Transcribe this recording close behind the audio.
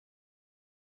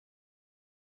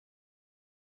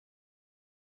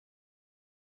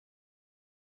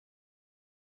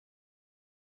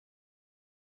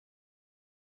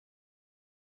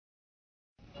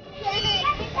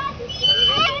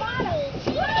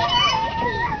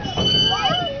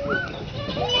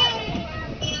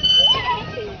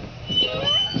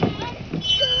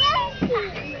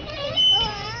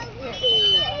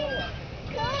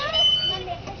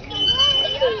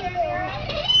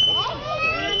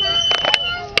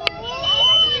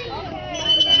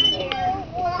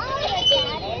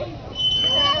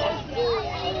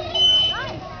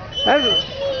That's,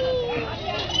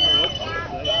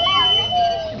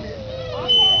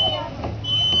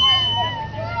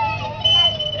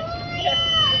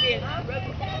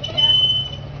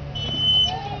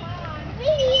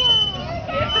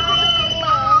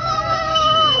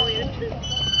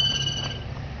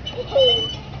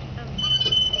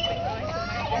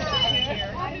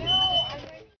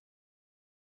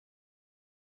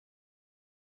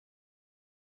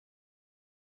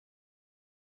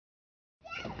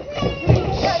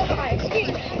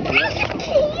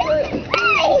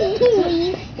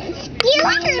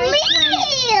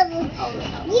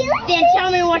 Then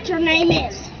tell me what your name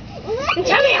is. And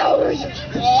tell me how old you are.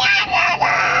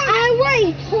 I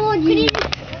already told you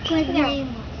what your name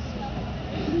was.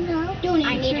 No. Don't I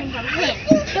need it from him.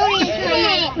 Don't answer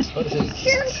him.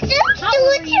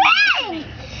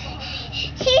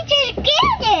 She just did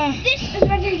it. This is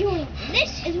what you're doing.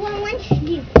 This is what I want you to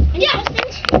do.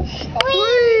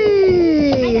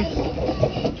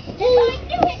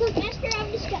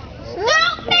 And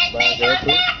don't make me come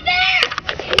back there!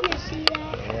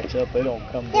 Watch out, they don't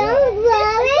come down. Don't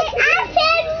worry, I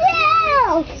said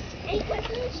no! Any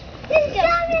questions?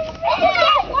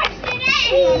 What's today?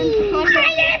 I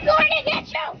am going to get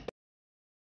you!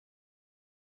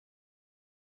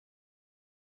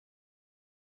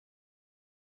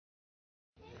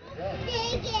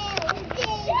 Thank you.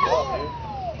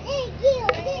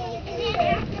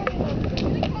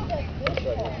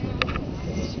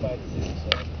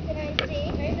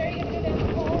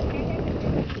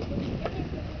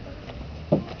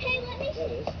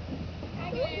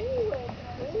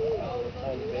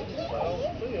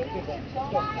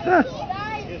 huh.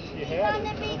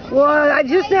 Well, I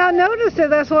just now noticed it.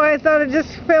 That's why I thought it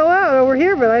just fell out over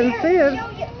here, but I didn't see it.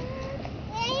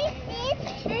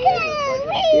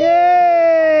 Yay!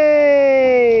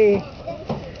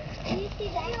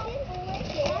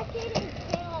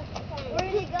 Where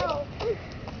did he go?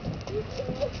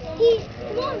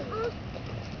 Come on.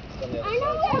 I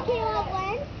know where Caleb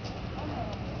went.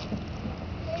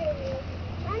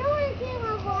 I know where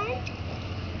Caleb went.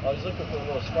 I was looking for a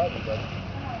little spider, buddy.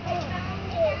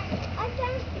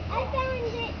 I found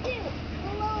it too.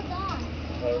 The little dog.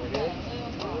 Over here?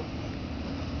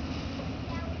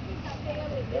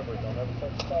 Remember, don't ever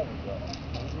touch spiders, though.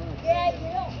 Yeah, you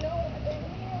don't know.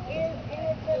 And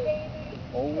it's a baby.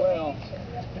 Oh, well.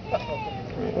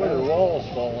 Where the wall's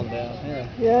falling down here.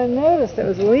 Yeah, I noticed it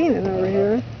was leaning over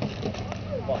here.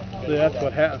 See, that's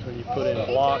what happens when you put in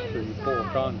blocks or you pour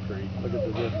concrete. Look at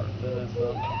the difference.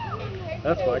 And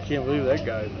that's why I can't believe that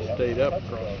guy stayed up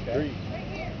across the street.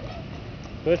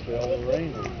 Especially all the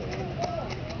rain was there.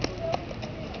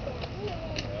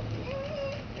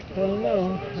 I don't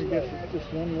know. I guess it's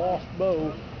just one lost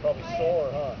bow. Probably sore,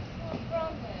 huh?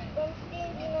 From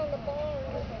standing on the bar.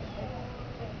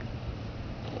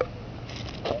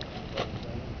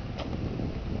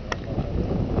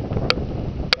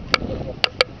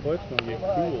 Boy, it's going to get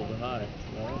cool tonight.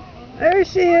 Right? There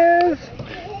she is.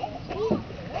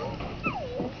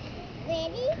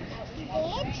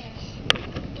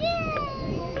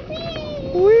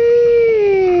 Whee!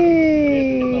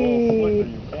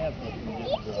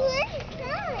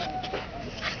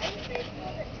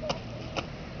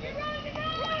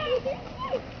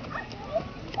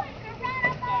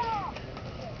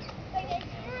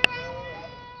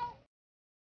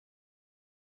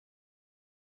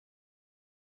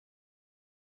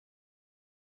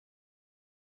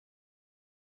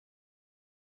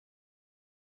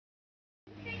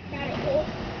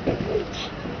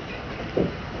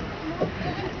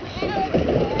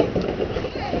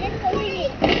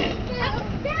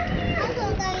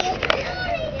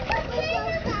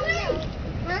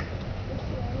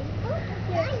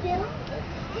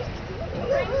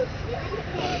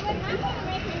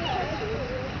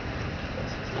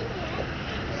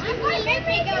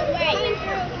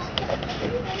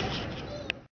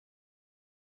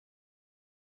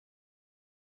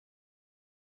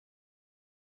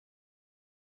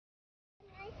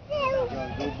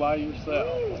 Go by yourself.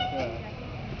 Okay.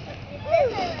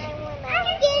 I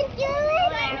can't do it.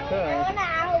 Okay.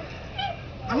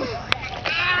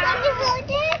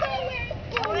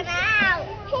 Going out.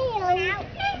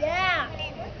 Yeah.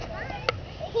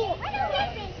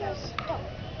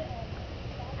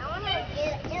 I want to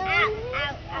get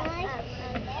out.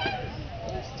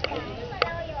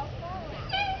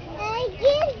 I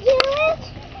can't do it.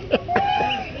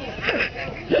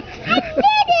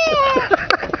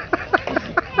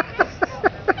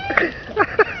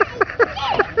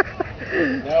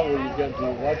 Now what are you going to do?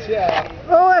 Watch out.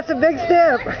 Oh, that's a big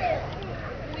step.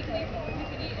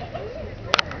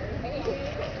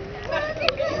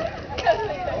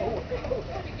 I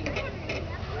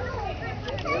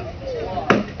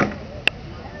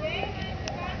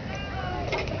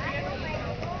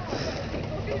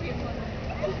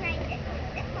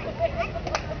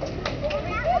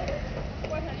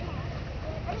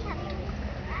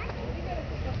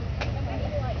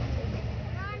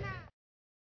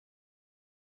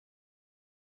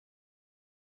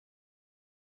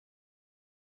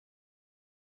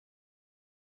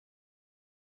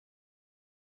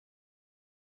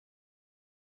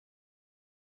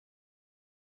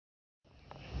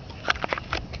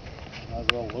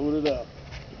We'll load it up.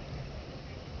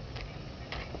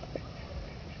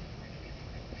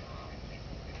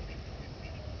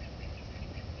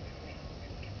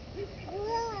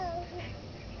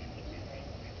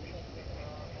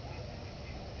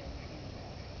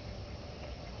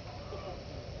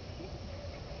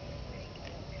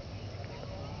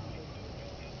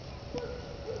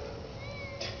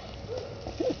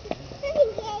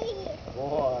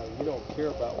 Boy, you don't care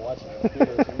about watching the fish.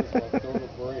 You just want to throw the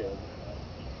bread.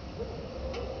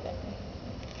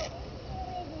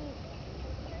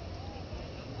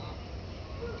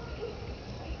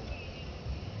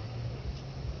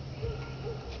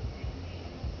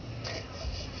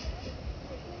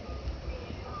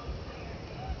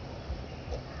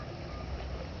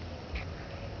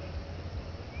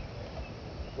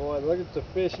 Boy, look at the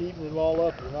fish eating them all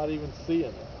up. You're not even seeing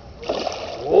it.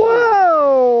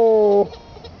 Whoa!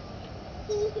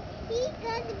 He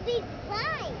got a big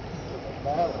bite.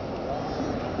 There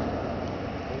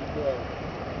you go.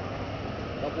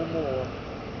 Couple more.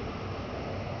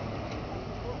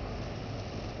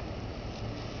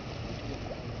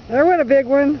 There went a big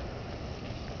one.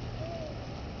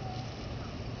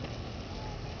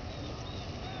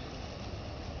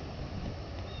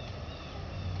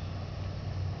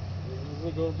 This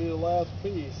is going to be the last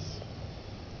piece.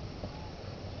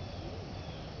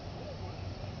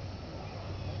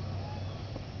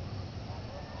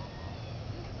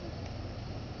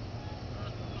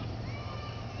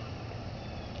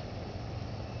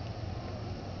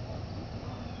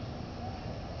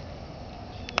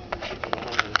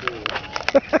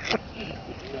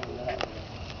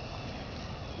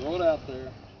 Throw it out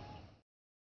there.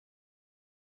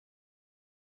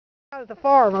 Out at the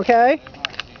farm, okay?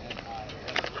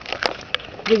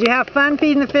 Did you have fun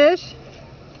feeding the fish?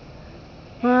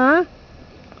 Huh?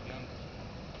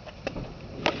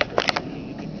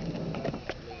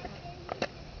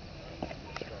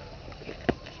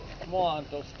 Come on,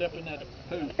 don't step in that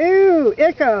poop. Ooh,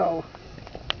 echo.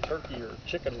 Turkey or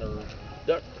chicken or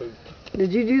duck poop.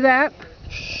 Did you do that?